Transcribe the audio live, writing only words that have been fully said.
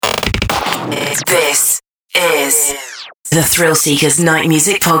This is the Thrill Seekers Night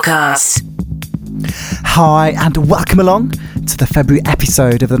Music Podcast. Hi, and welcome along to the February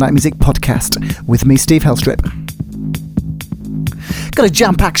episode of the Night Music Podcast with me, Steve Hellstrip. Got a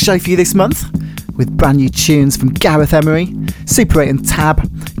jam-packed show for you this month with brand new tunes from Gareth Emery, Super 8 and Tab,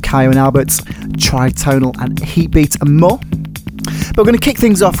 Kyau and Albert, Tritonal and Heatbeat and more. But we're going to kick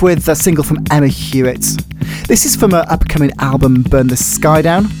things off with a single from Emma Hewitt. This is from her upcoming album Burn the Sky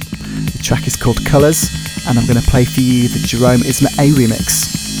Down. The track is called Colours, and I'm going to play for you the Jerome Isma-Ae remix.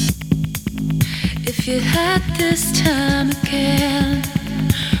 If you had this time again,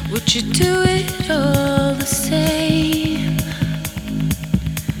 would you do it all the same?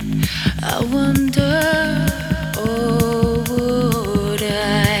 I wonder, oh, would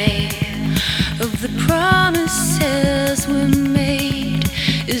I? Of the promises we made,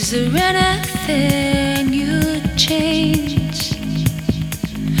 is there anything you'd change?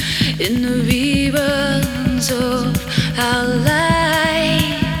 In the reruns of our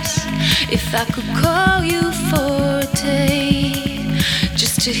lives, if I could call you for a day,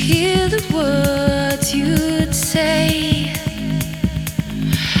 just to hear the words you'd say,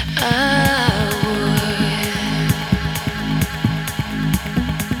 I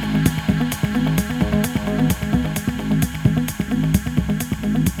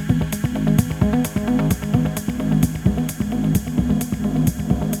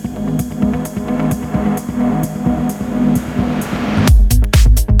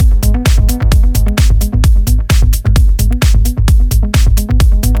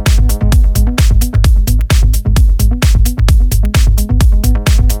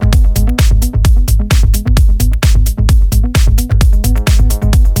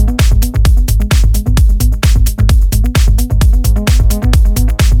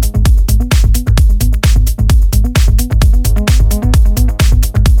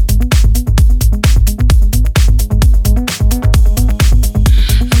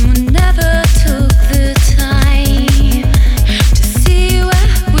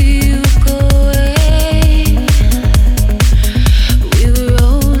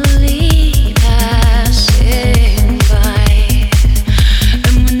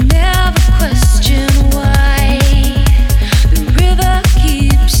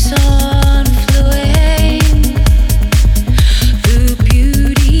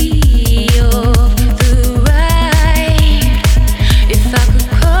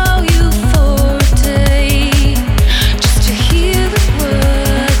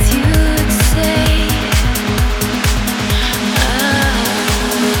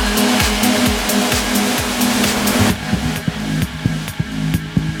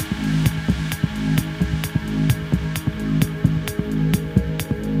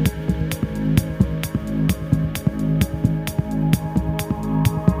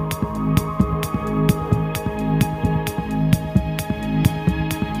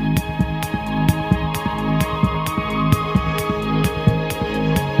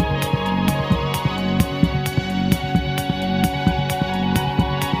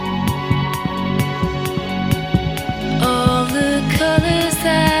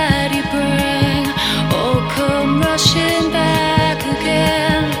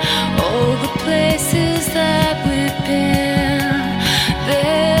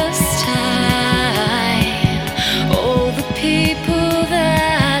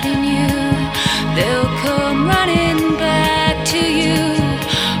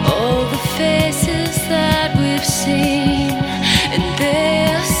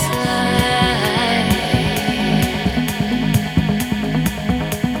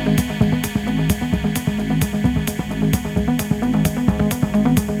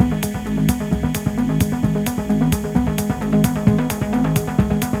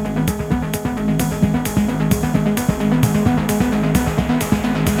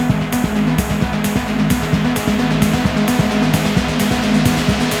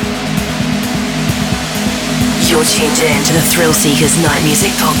You're tuned in to the Thrill Seekers Night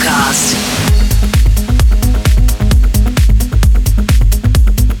Music Podcast.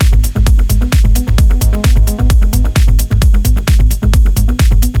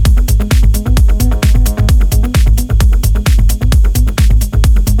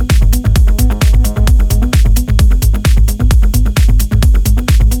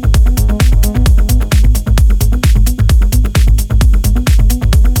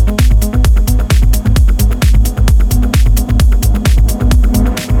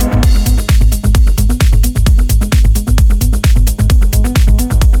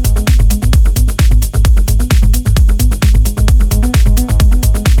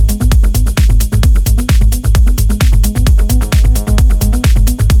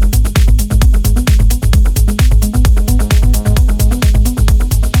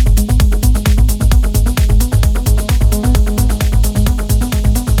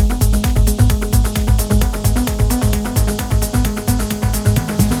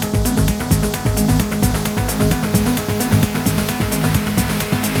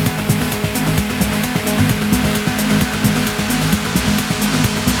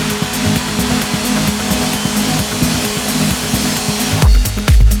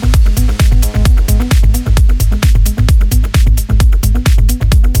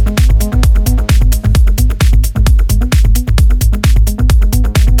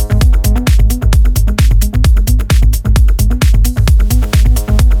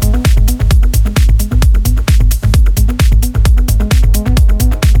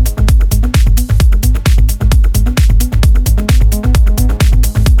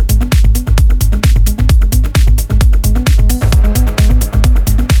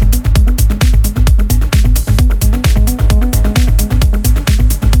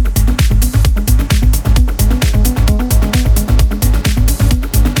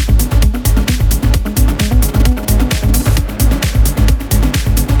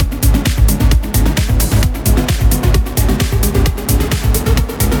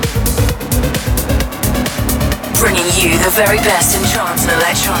 the very best in trance and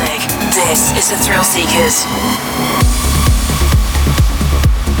electronic. This is the Thrill Seekers.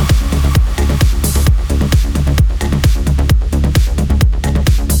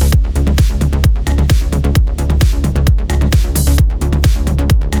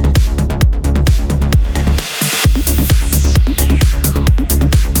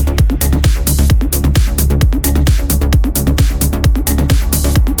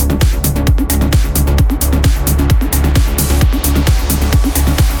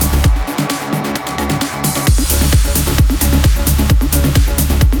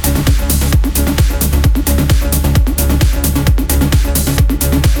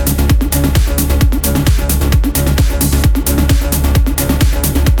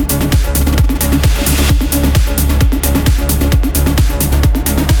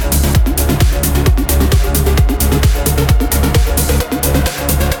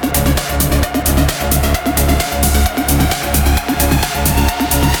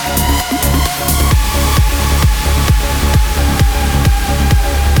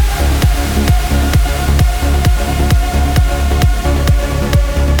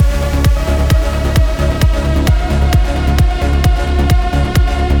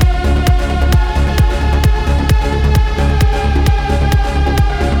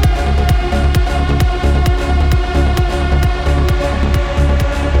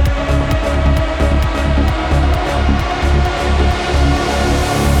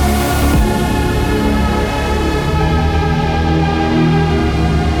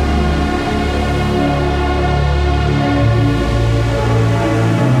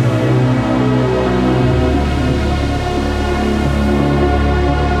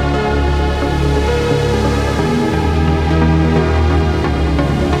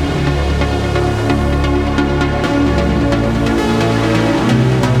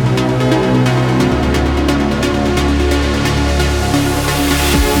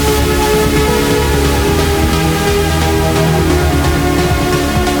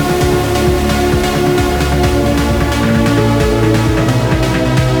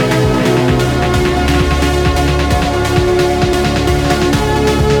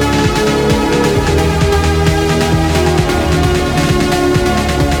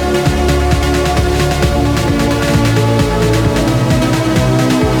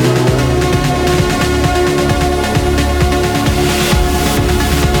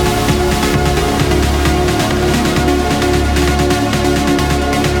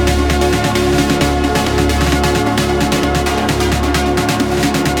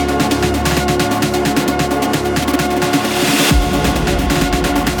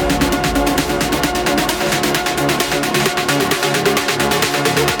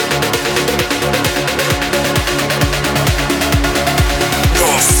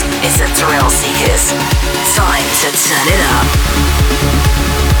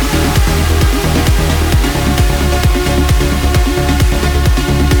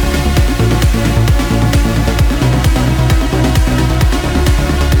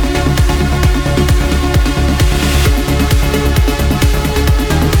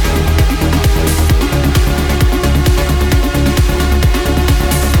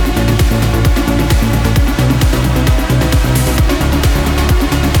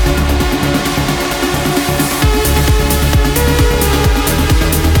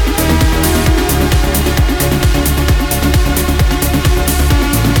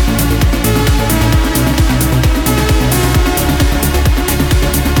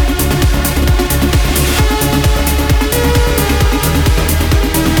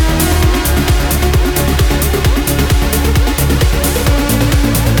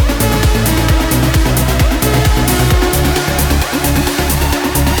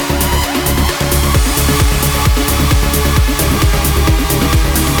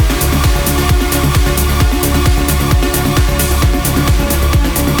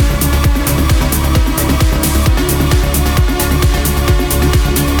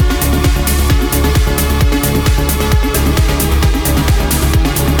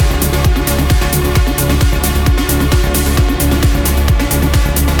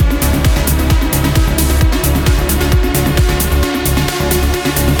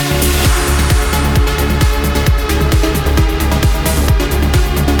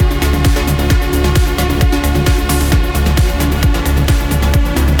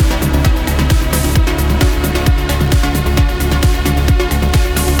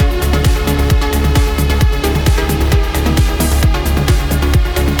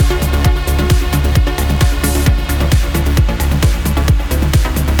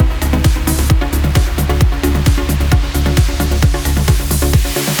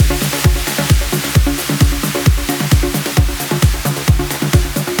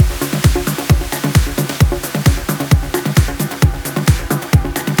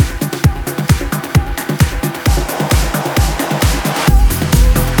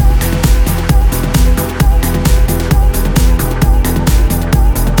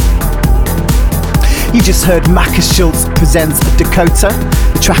 You just heard Marcus Schultz presents Dakota.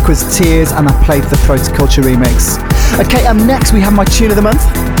 The track was Tears and I played the Protoculture remix. Okay, next we have my tune of the month,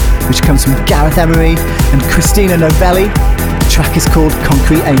 which comes from Gareth Emery and Christina Novelli. The track is called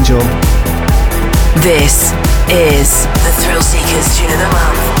Concrete Angel. This is the Thrill Seekers Tune of the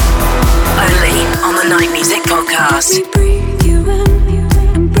Month, only on the Night Music Podcast. We breathe you in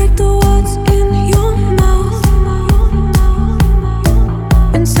and break the words in your mouth.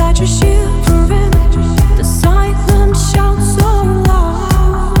 Inside your shivering, the silent shout so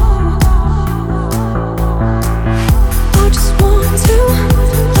loud. I just want to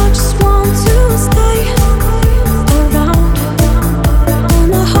stay around. When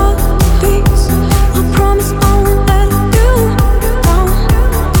my heart beats, I promise I won't let you down.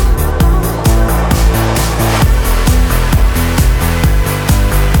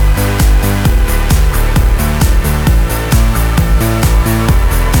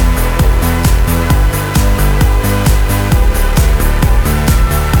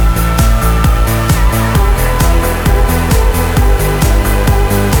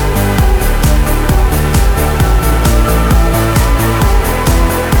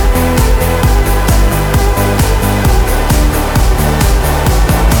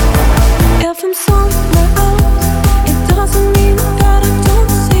 If I'm somewhere else, it doesn't mean that I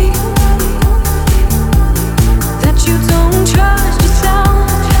don't see that you don't trust yourself.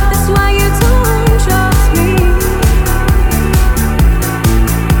 That's why you don't trust me.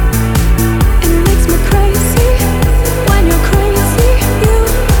 It makes me crazy when you're crazy. You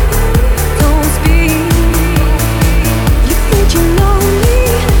don't speak. You think you know me,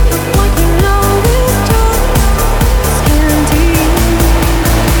 but what you know is just skin deep.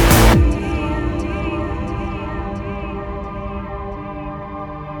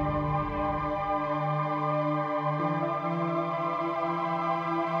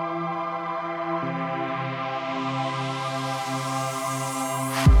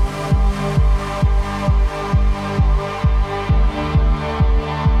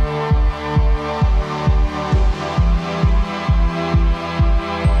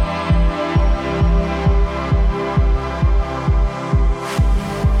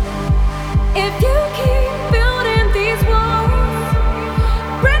 If you keep building these walls,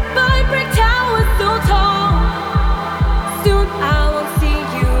 brick by brick towers so tall, soon I won't see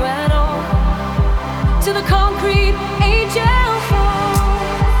you at all. To the concrete angel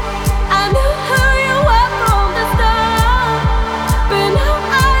falls. I knew who you were from the start, but now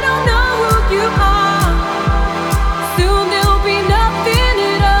I don't know who you are. Soon there'll be nothing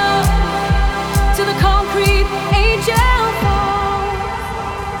at all. To the concrete angel falls.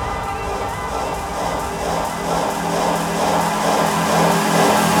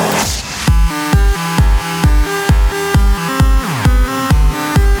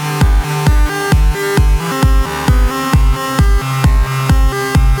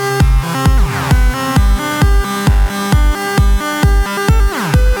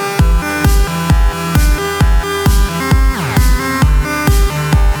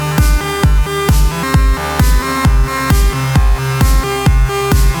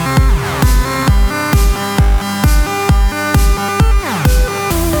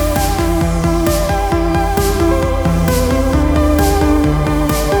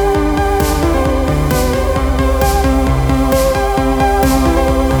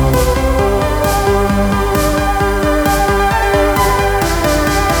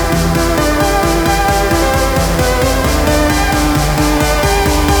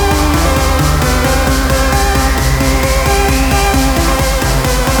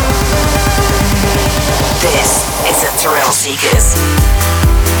 This is the Thrill Seekers.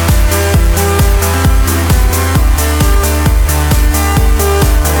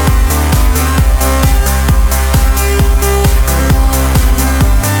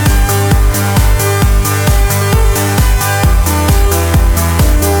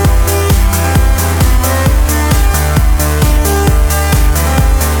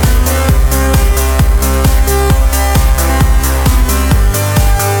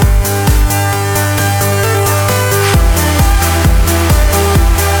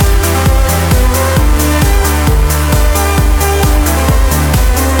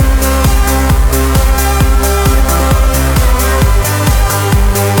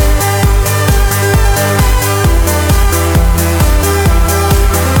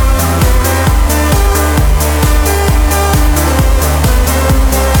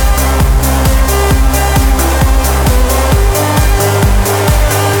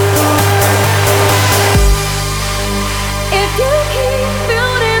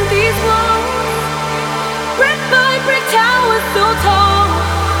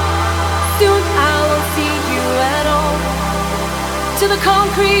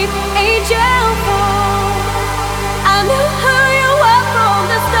 concrete angel fall. I knew who you were from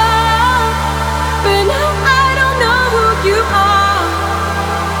the start, but now I don't know who you are.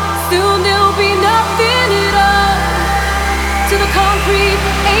 Soon there'll be nothing at all to the concrete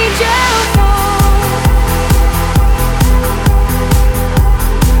angel fall.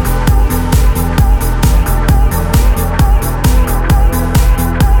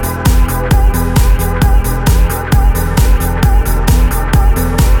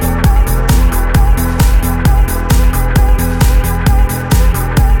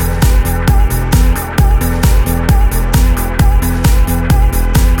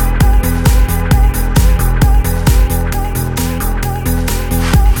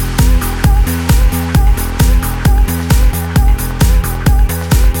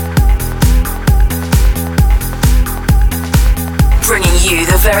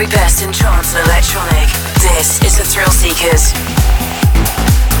 The very best in trance and electronic. This is the Thrill Seekers.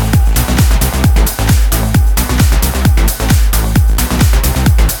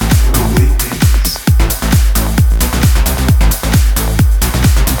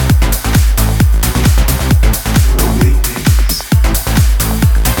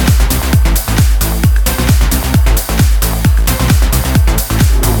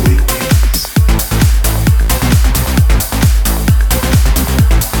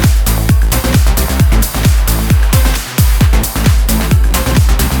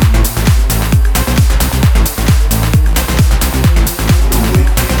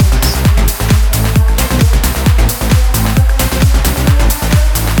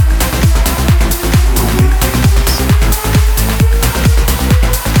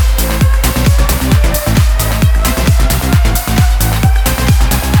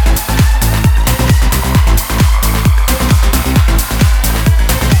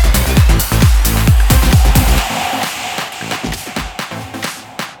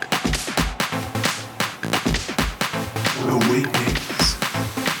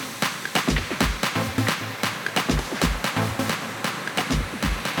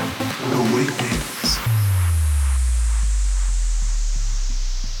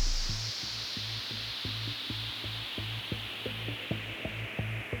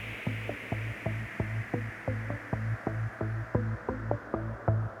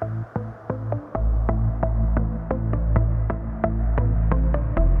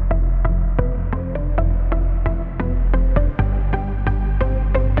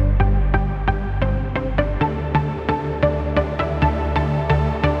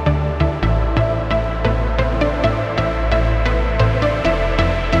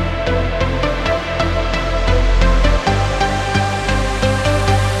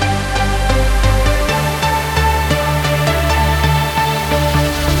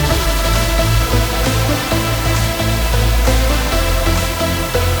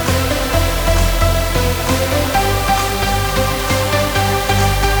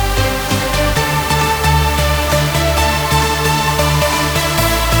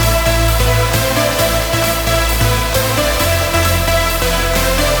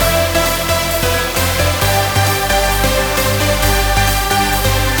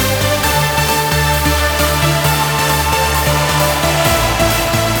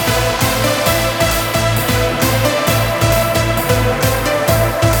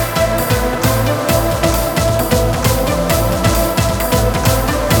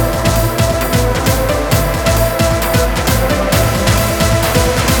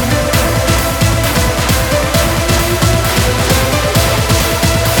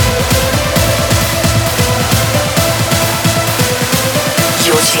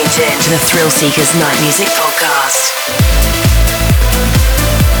 To the Thrill Seekers Night Music Podcast.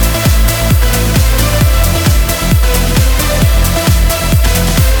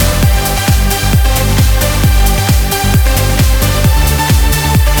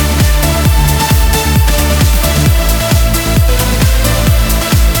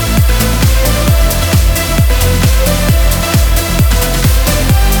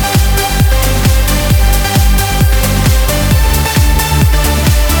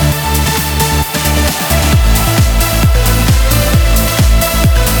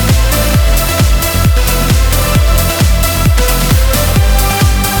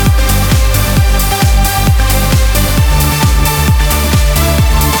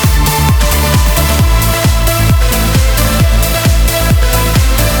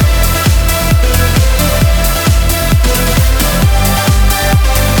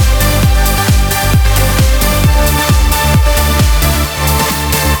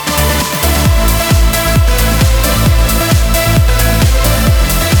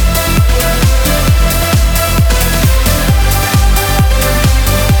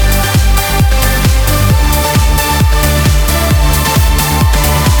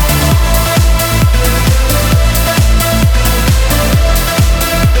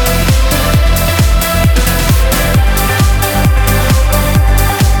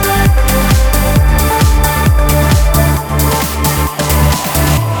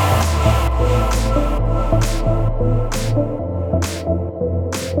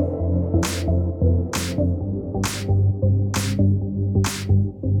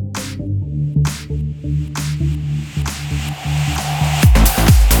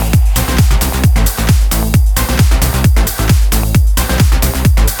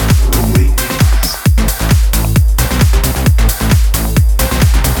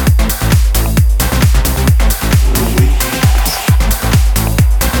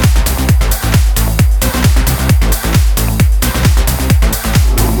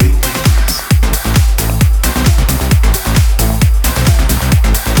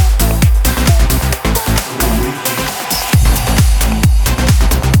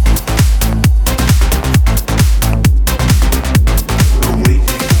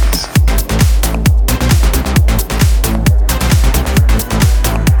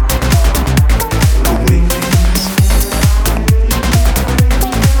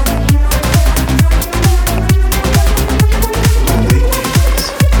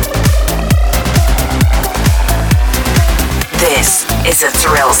 It's the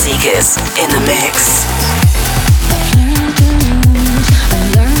Thrill Seekers in the mix.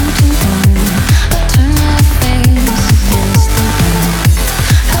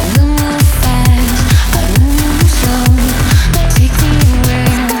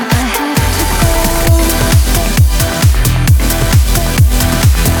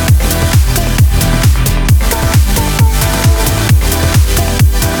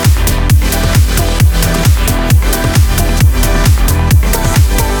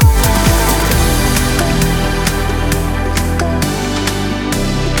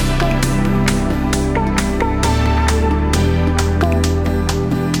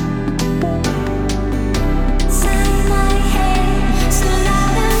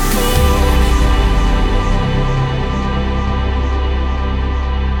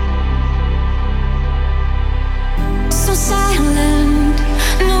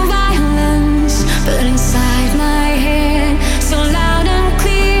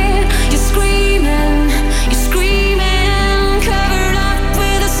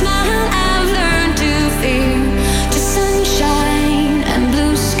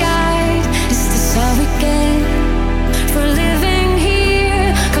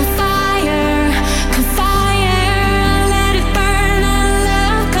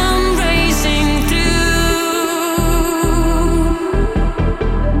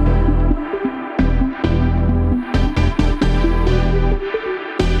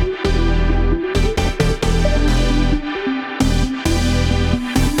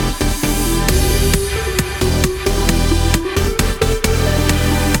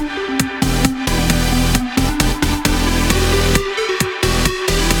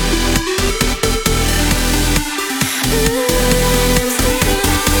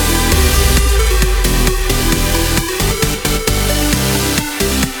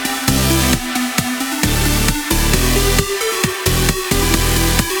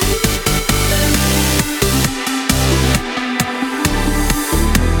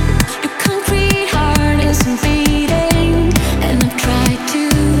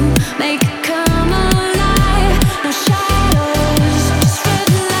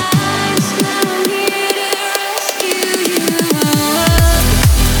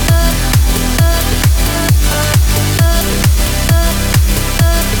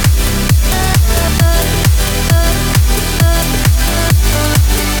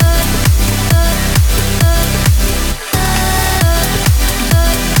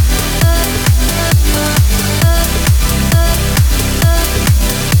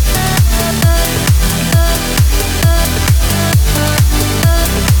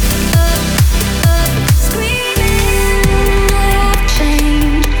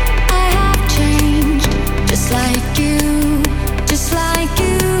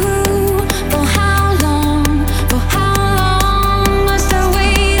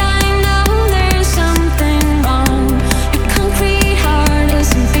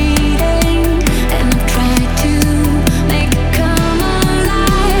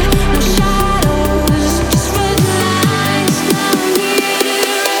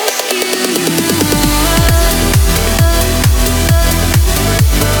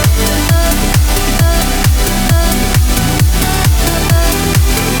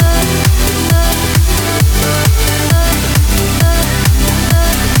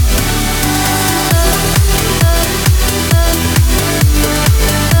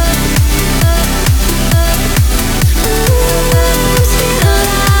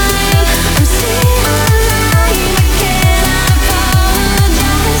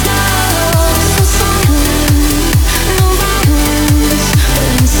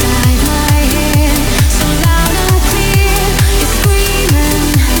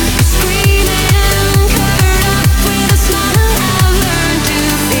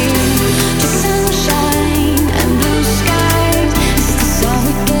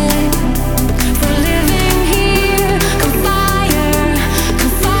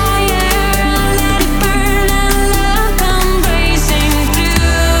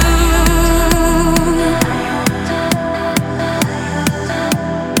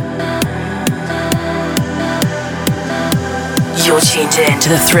 You're tuned in to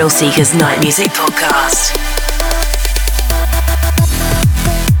the Thrill Seekers Night Music Podcast.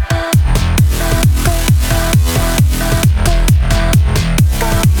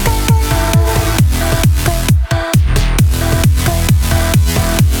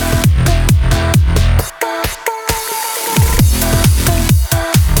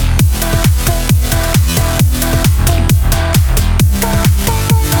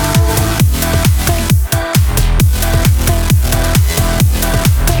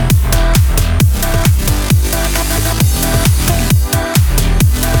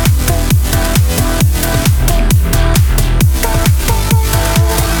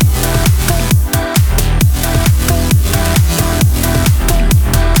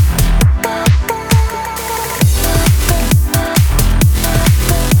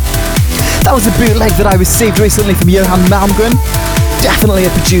 That was a bootleg that I received recently from Johan Malmgren. Definitely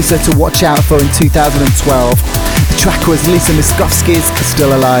a producer to watch out for in 2012. The track was Lisa Miskovsky's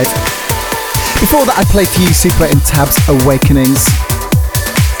Still Alive. Before that I played for you Super 8 and Tab's Awakenings.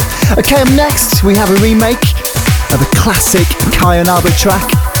 Okay, up next we have a remake of a classic Kyau and Albert track.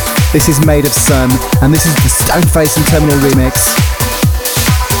 This is Made of Sun, and this is the Stoneface and Terminal remix.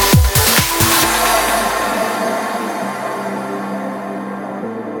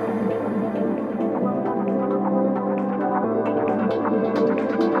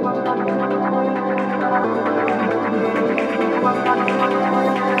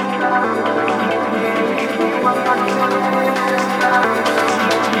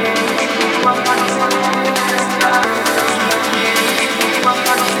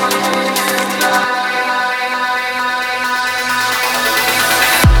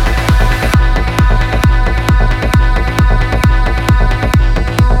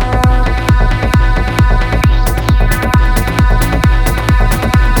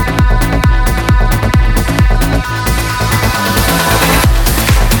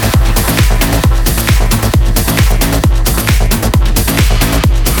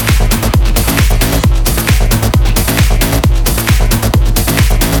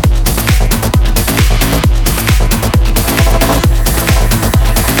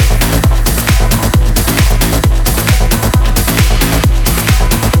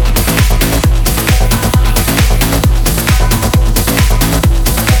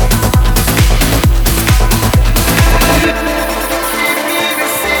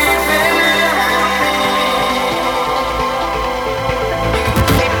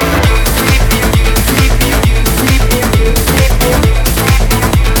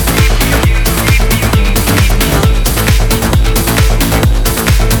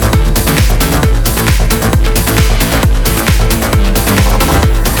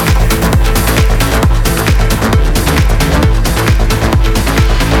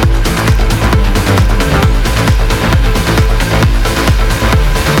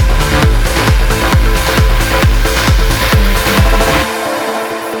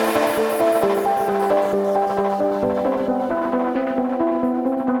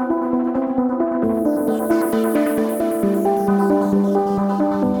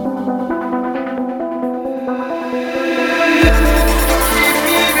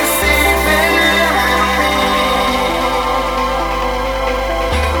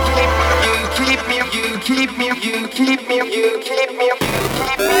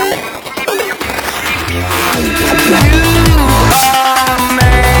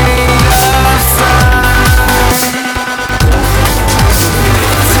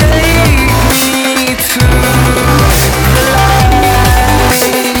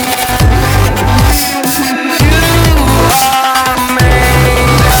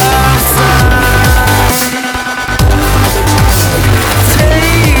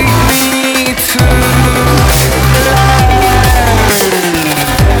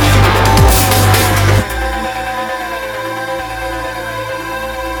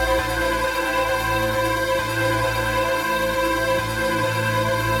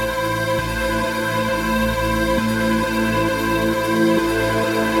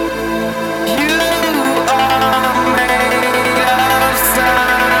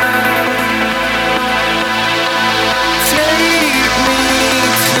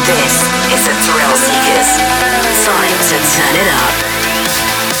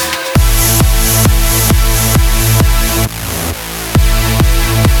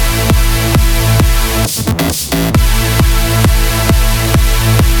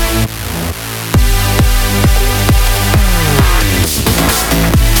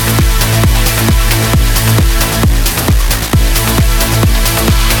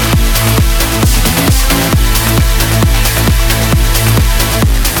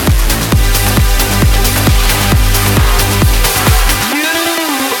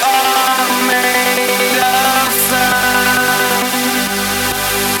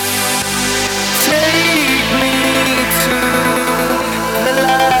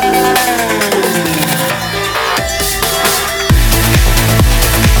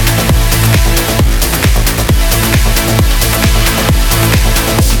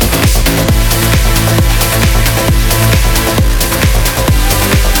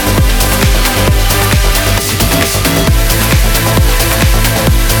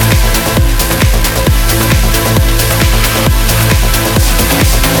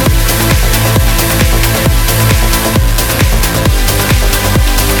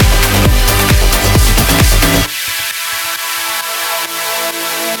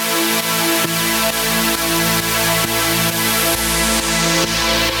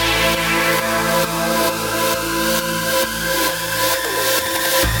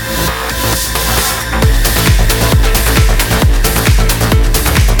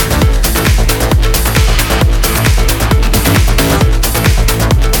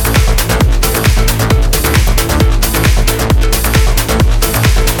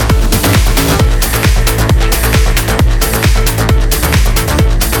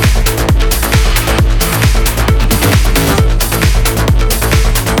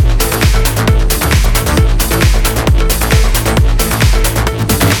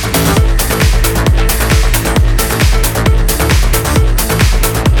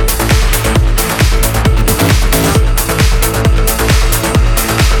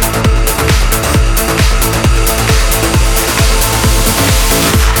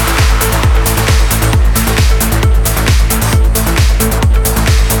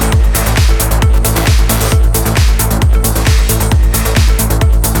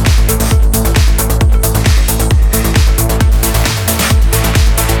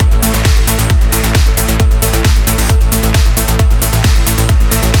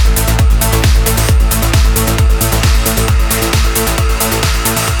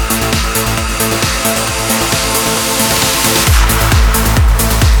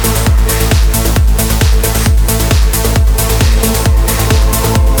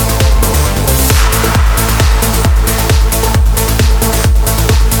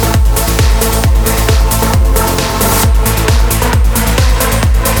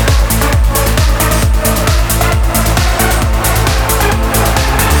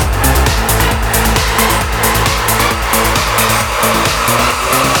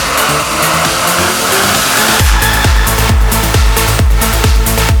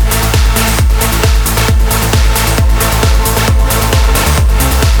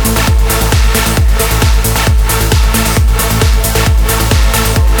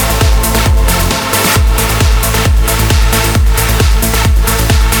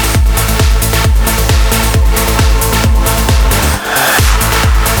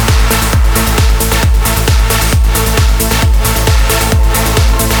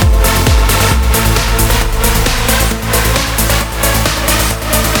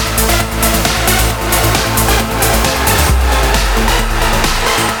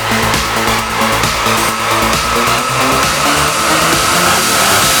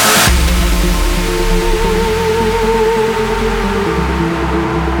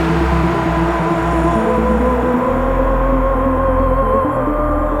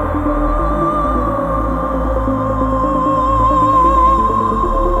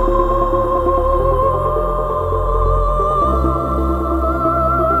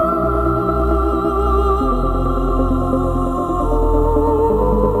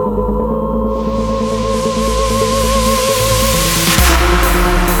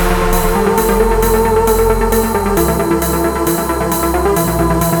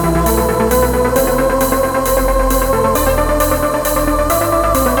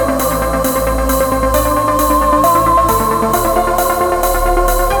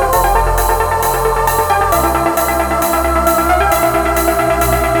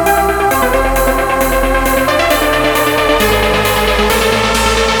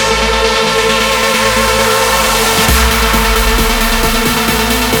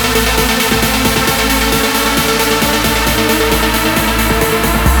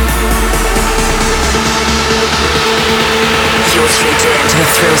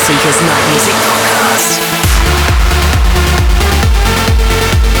 Seekers Night Music Podcast.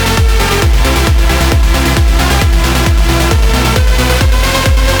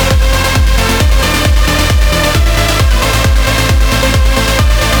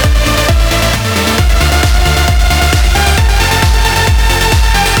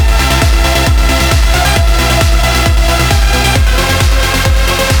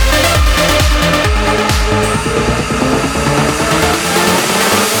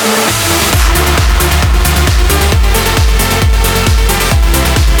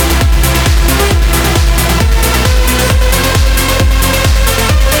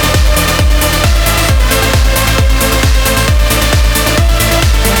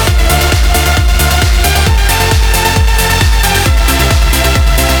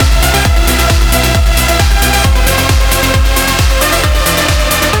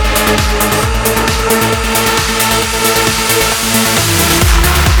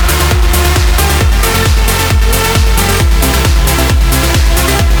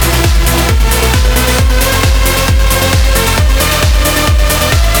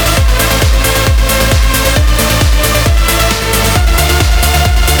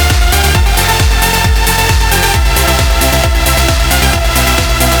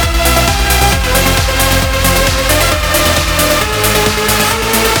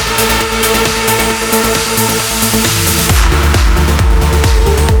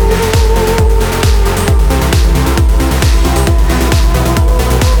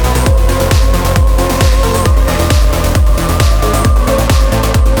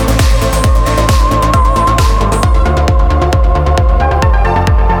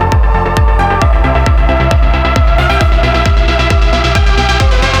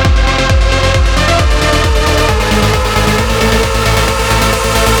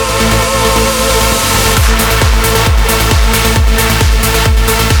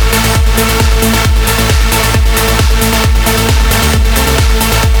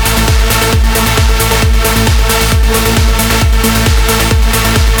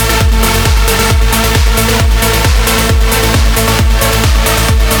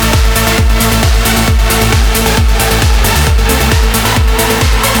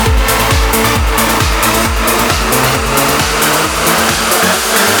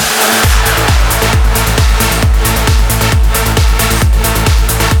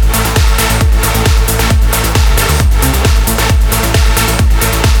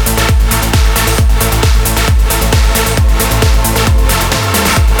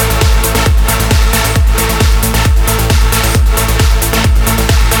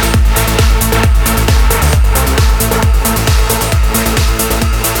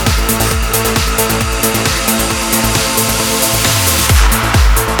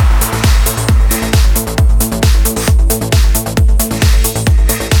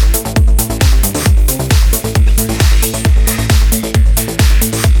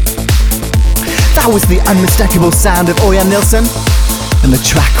 That was the unmistakable sound of Ørjan Nilsen, and the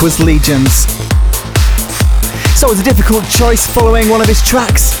track was Legions. So it was a difficult choice following one of his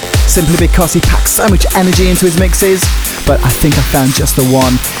tracks, simply because he packs so much energy into his mixes, but I think I found just the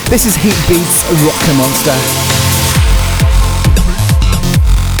one. This is Heatbeats Rocker Monster.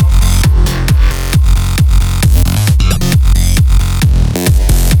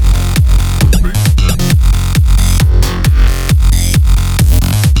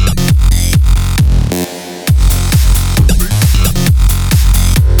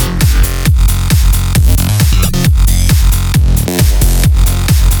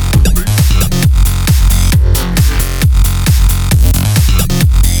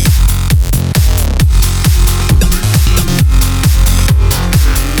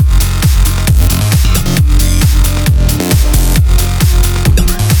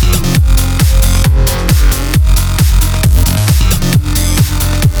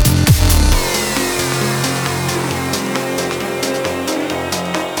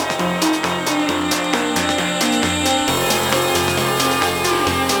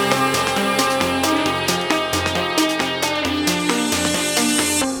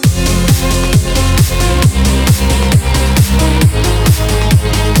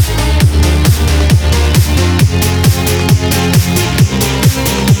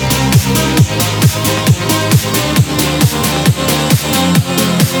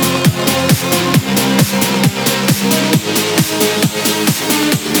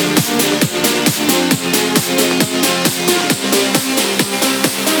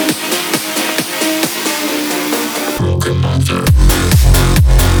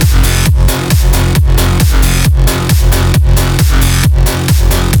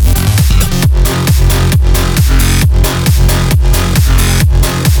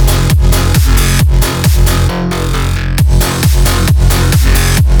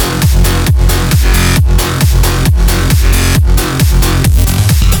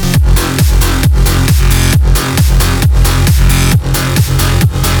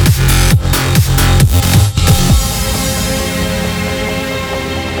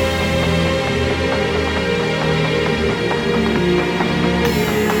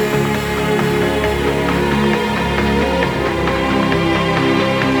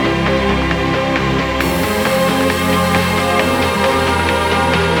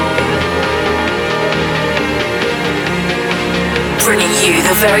 bringing you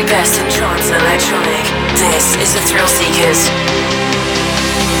the very best in trance and electronic. This is the Thrill Seekers.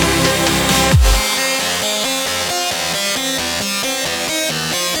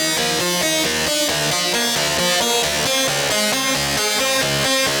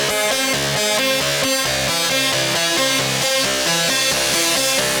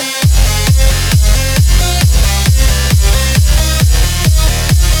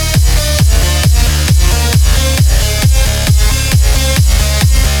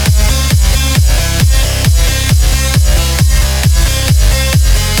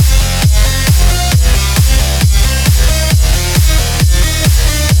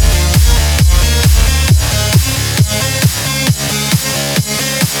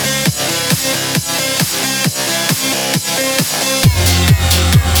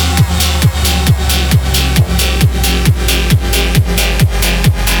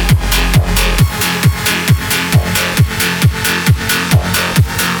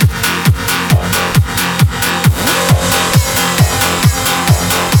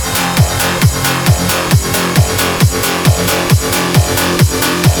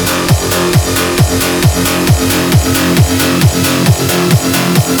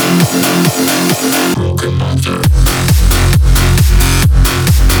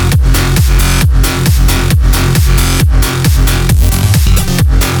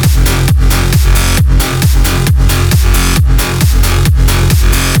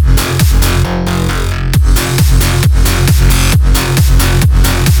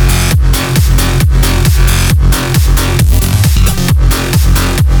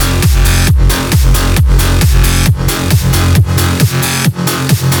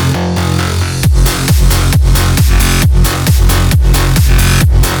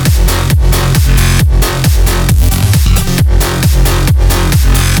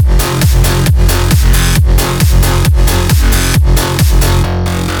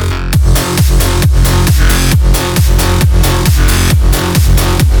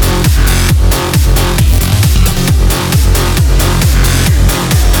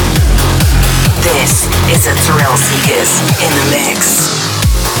 It's a Thrill Seekers in the mix.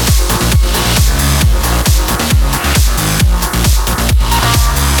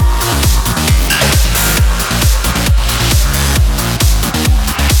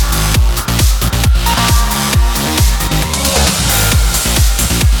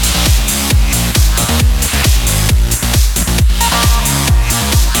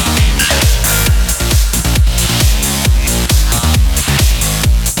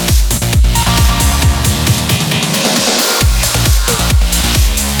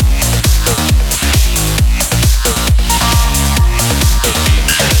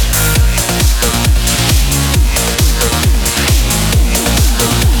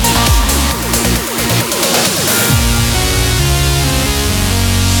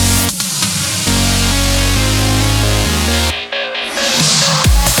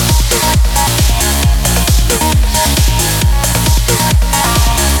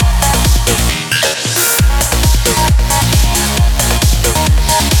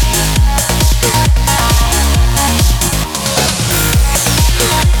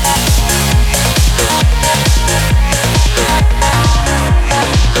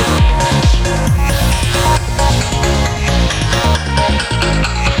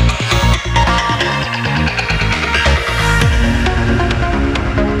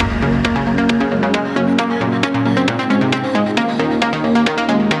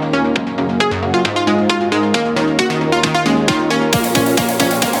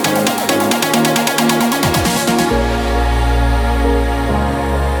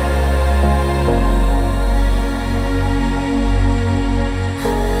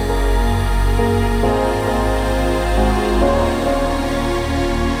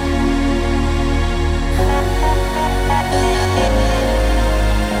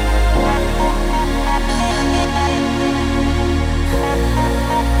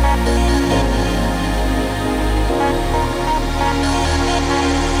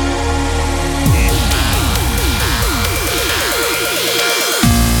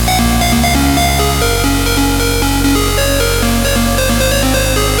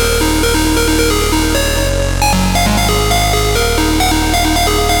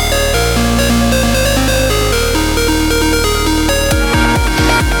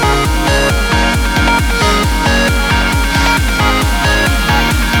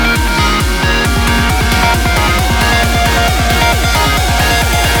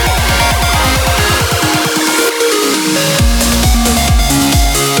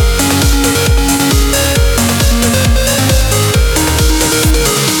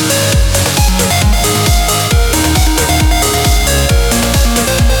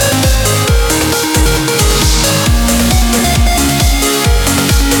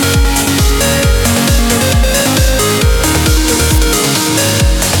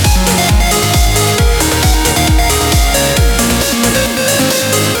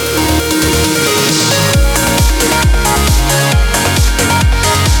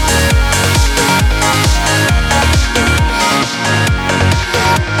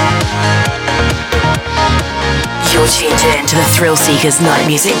 tuned in to the Thrill Seekers Night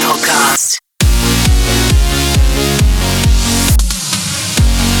Music Podcast.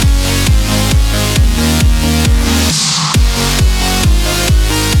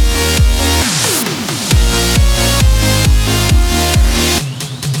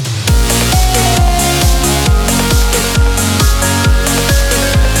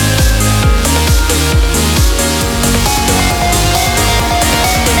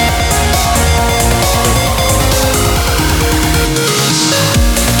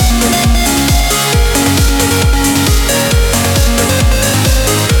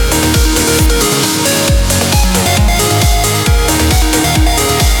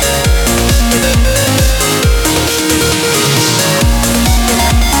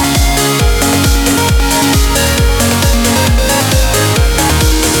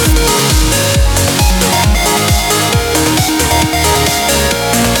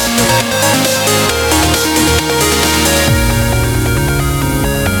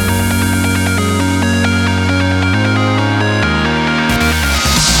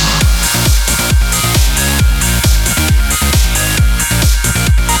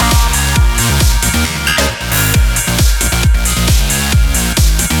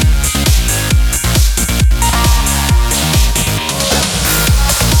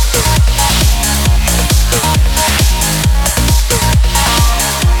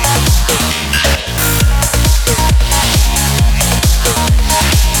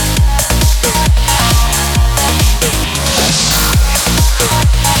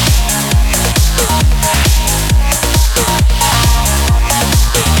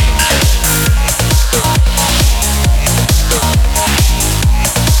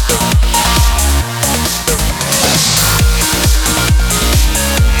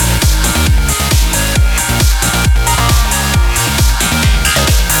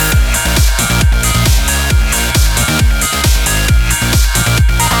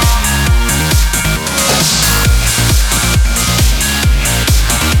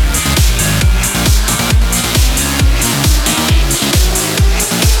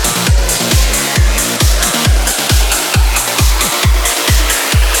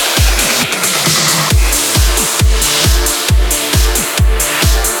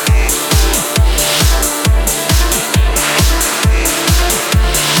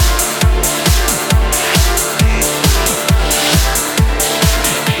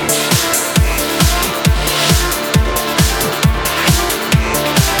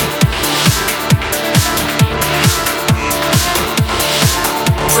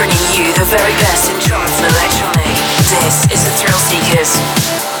 very best in trance and electronic. This is the Thrill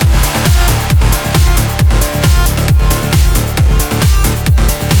Seekers.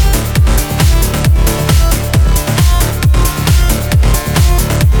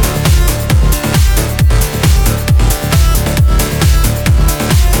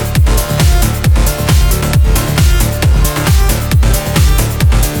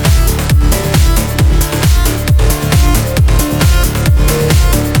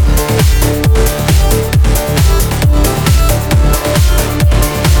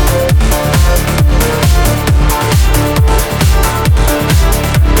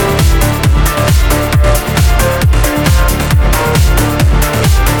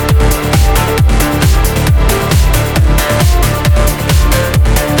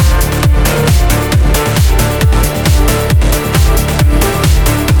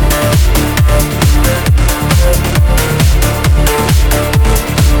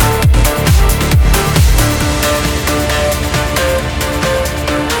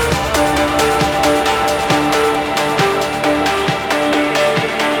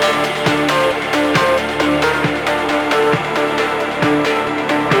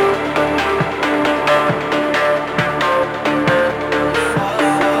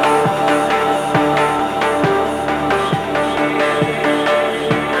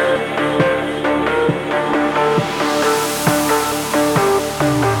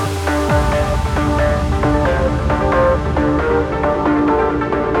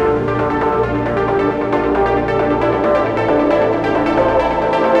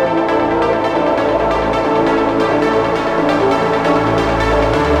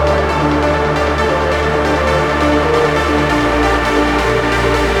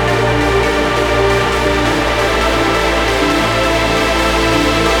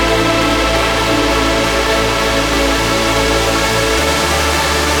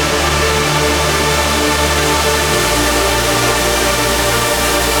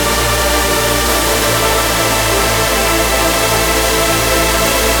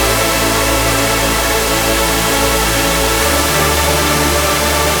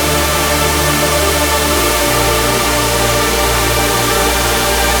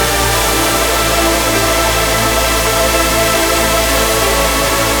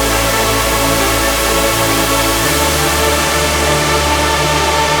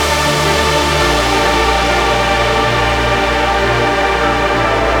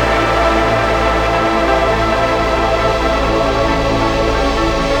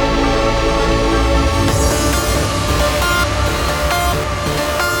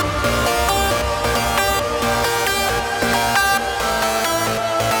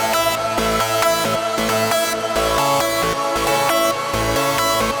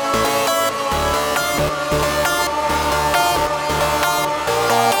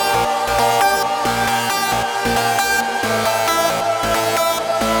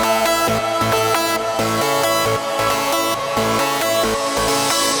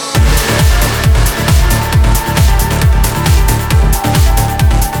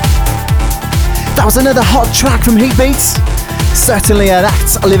 That was another hot track from Heatbeats. Certainly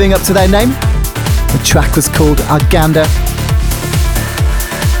that's living up to their name. The track was called Arganda.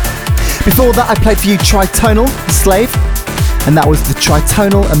 Before that I played for you Tritonal, Slave, and that was the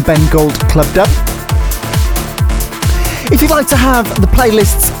Tritonal and Ben Gold Club Dub. If you'd like to have the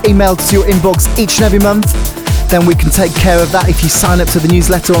playlists emailed to your inbox each and every month, then we can take care of that if you sign up to the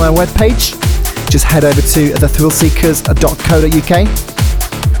newsletter on our webpage. Just head over to thethrillseekers.co.uk.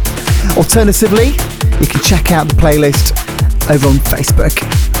 Alternatively, you can check out the playlist over on Facebook,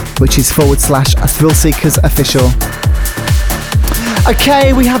 which is /Thrillseekers Official.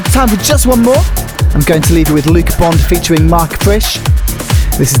 Okay, we have time for just one more. I'm going to leave you with Luke Bond featuring Mark Frisch.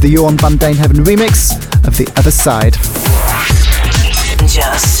 This is the Johan van Dijnhoven remix of The Other Side.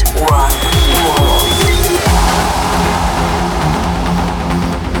 Just one more.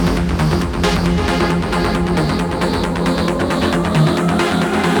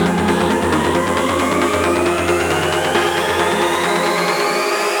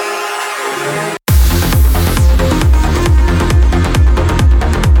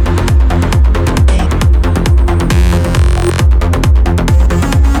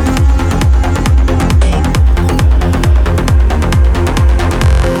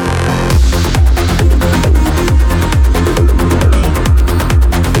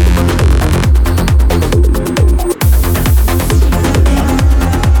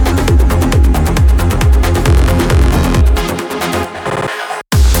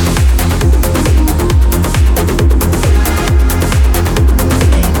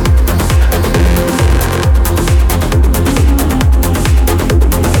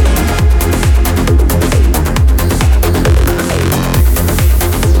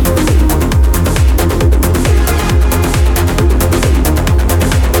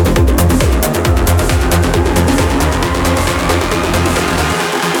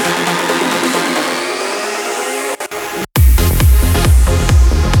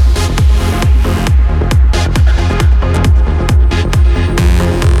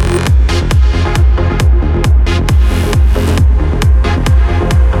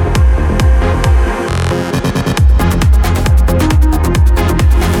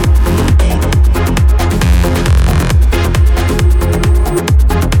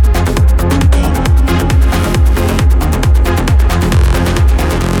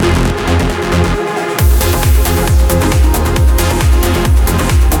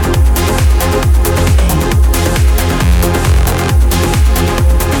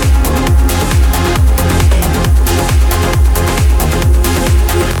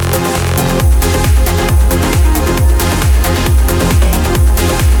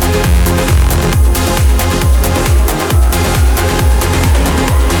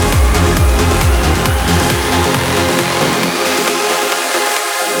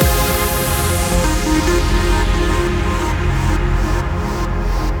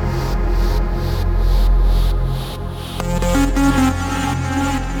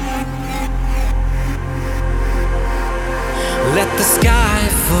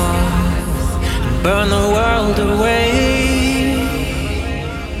 burn the world away.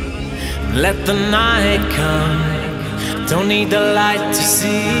 Let the night come. Don't need the light to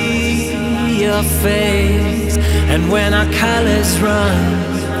see your face. And when our colors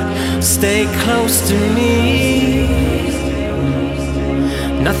run, stay close to me.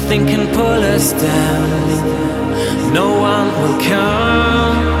 Nothing can pull us down. No one will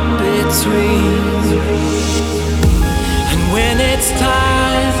come between. And when it's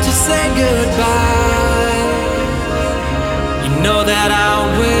time to say goodbye, you know that I'll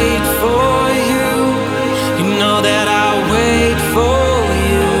wait for you. You know that I'll wait for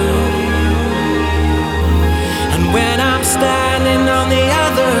you. And when I'm standing on the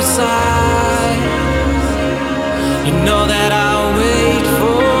other side, you know that I'll wait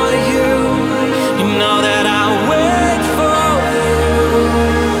for you. You know that I'll wait for you.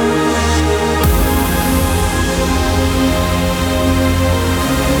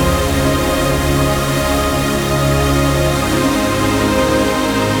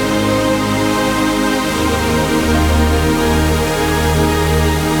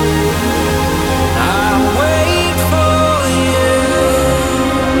 I'll wait for you.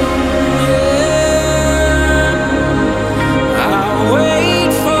 Yeah.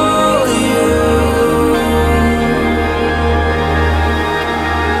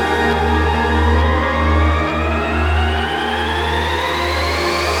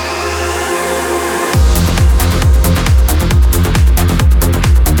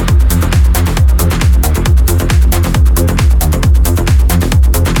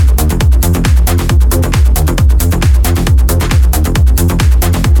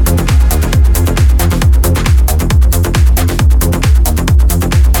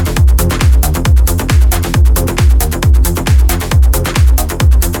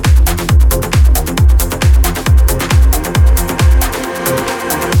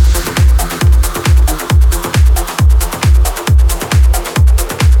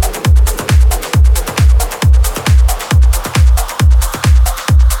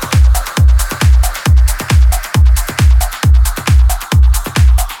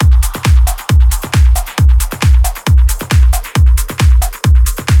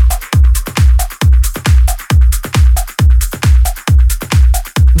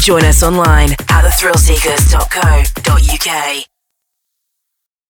 Join us online at thethrillseekers.co.uk.